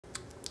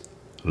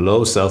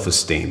Low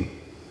self-esteem.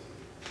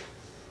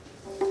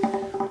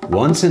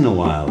 Once in a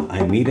while,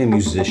 I meet a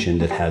musician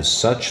that has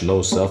such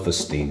low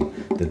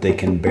self-esteem that they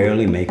can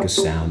barely make a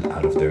sound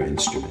out of their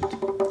instrument.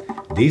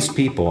 These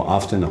people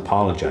often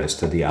apologize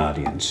to the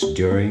audience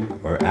during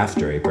or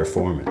after a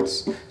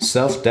performance,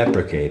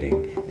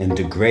 self-deprecating and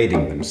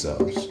degrading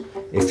themselves.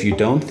 If you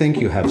don't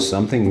think you have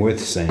something worth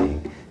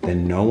saying,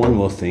 then no one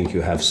will think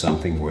you have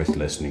something worth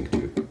listening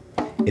to.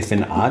 If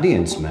an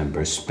audience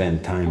member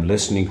spend time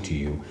listening to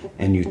you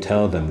and you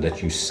tell them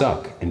that you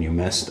suck and you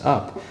messed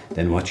up,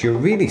 then what you're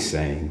really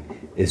saying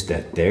is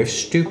that they're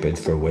stupid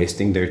for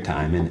wasting their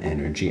time and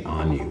energy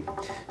on you.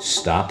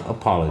 Stop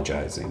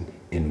apologizing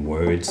in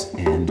words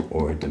and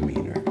or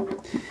demeanor.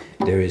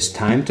 There is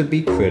time to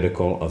be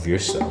critical of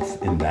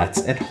yourself, and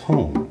that's at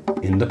home,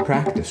 in the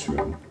practice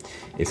room.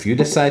 If you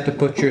decide to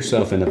put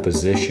yourself in a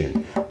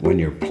position when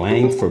you're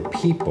playing for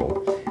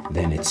people,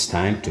 then it's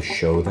time to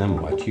show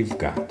them what you've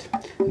got,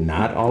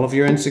 not all of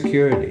your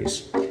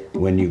insecurities.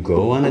 When you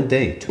go on a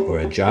date or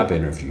a job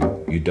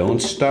interview, you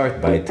don't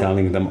start by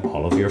telling them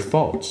all of your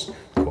faults.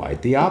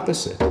 Quite the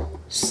opposite.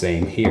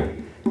 Same here.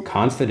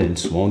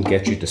 Confidence won't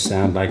get you to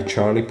sound like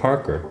Charlie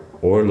Parker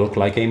or look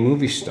like a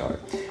movie star,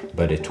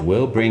 but it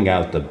will bring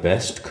out the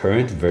best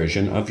current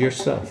version of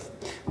yourself.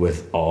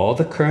 With all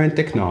the current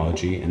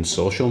technology and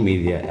social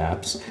media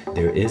apps,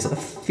 there is a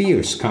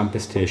fierce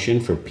competition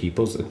for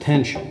people's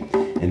attention,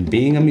 and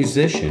being a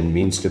musician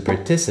means to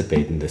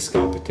participate in this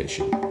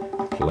competition.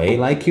 Play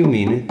like you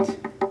mean it,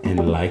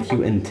 and like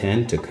you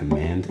intend to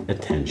command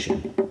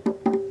attention.